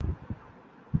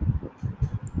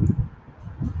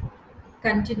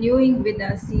Continuing with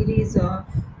our series of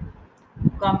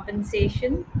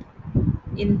compensation,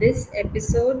 in this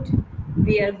episode,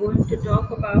 we are going to talk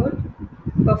about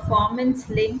performance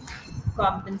linked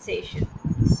compensation.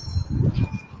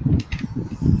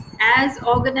 As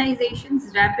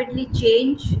organizations rapidly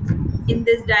change in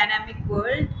this dynamic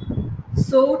world,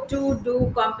 so too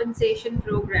do compensation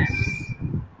programs.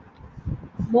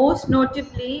 Most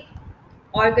notably,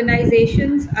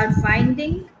 organizations are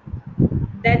finding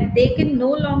that they can no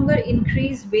longer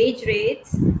increase wage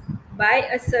rates by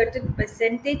a certain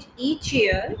percentage each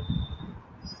year,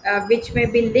 which may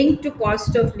be linked to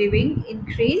cost of living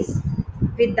increase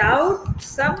without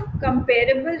some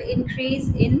comparable increase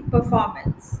in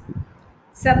performance.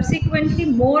 Subsequently,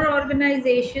 more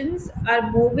organizations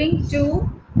are moving to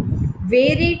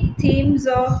varied themes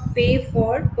of pay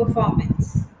for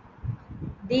performance.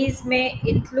 These may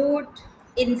include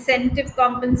incentive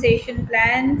compensation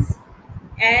plans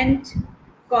and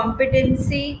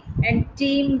competency and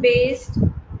team based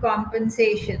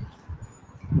compensation.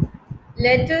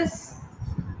 Let us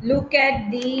look at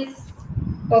these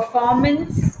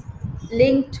performance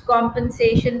linked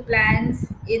compensation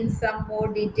plans in some more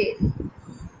detail.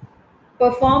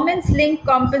 Performance linked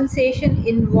compensation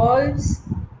involves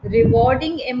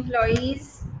rewarding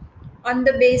employees on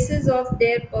the basis of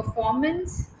their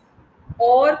performance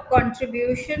or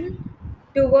contribution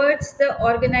towards the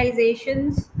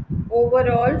organization's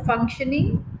overall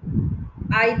functioning,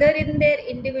 either in their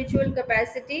individual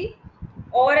capacity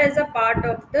or as a part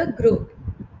of the group.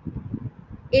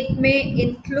 It may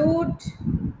include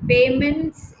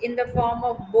payments in the form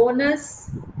of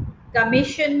bonus,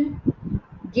 commission,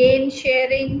 gain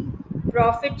sharing,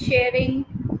 profit sharing,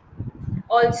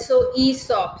 also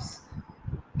ESOPs,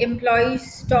 employee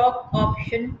stock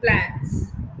option plans.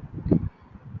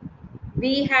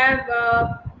 We have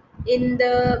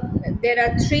there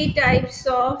are three types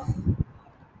of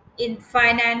in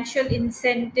financial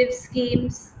incentive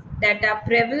schemes that are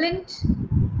prevalent.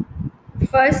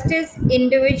 First is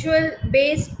individual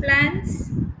based plans,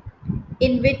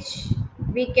 in which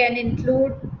we can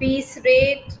include piece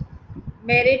rate,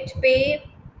 merit pay,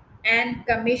 and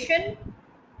commission.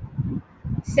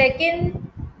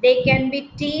 Second, they can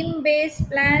be team based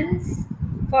plans,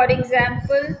 for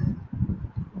example,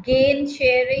 gain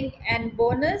sharing and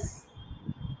bonus.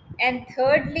 And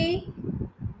thirdly,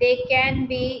 they can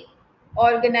be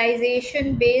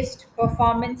organization based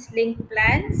performance linked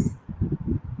plans,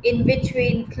 in which we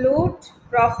include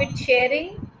profit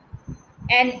sharing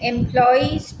and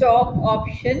employee stock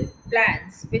option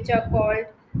plans, which are called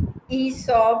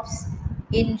ESOPs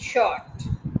in short.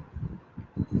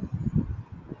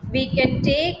 We can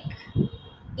take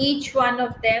each one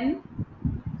of them.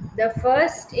 The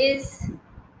first is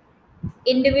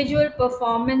individual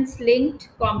performance linked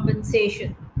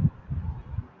compensation.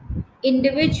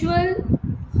 Individual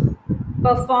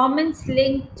performance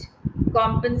linked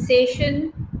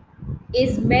compensation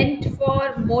is meant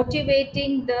for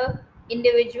motivating the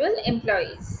individual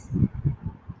employees.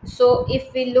 So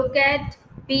if we look at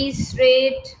piece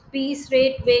rate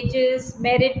wages,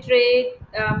 merit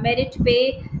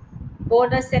pay,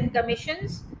 bonus and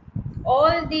commissions,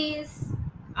 all these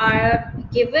are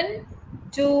given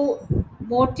to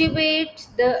motivate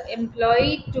the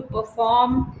employee to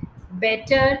perform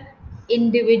better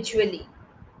individually.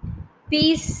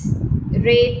 Piece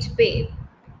rate pay.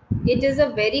 It is a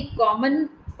very common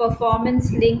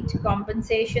performance linked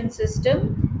compensation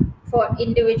system for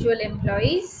individual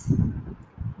employees.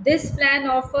 This plan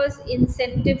offers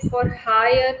incentive for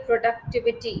higher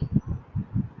productivity.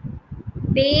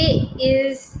 Pay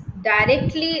is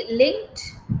directly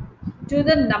linked to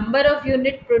the number of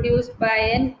unit produced by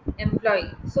an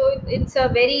employee. So it's a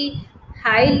very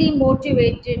highly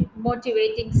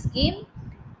motivating scheme.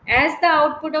 As the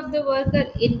output of the worker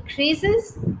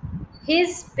increases,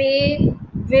 his pay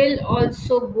will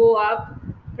also go up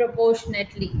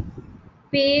proportionately.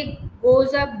 Pay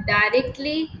goes up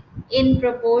directly in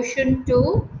proportion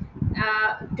to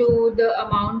the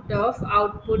amount of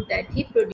output that he produces.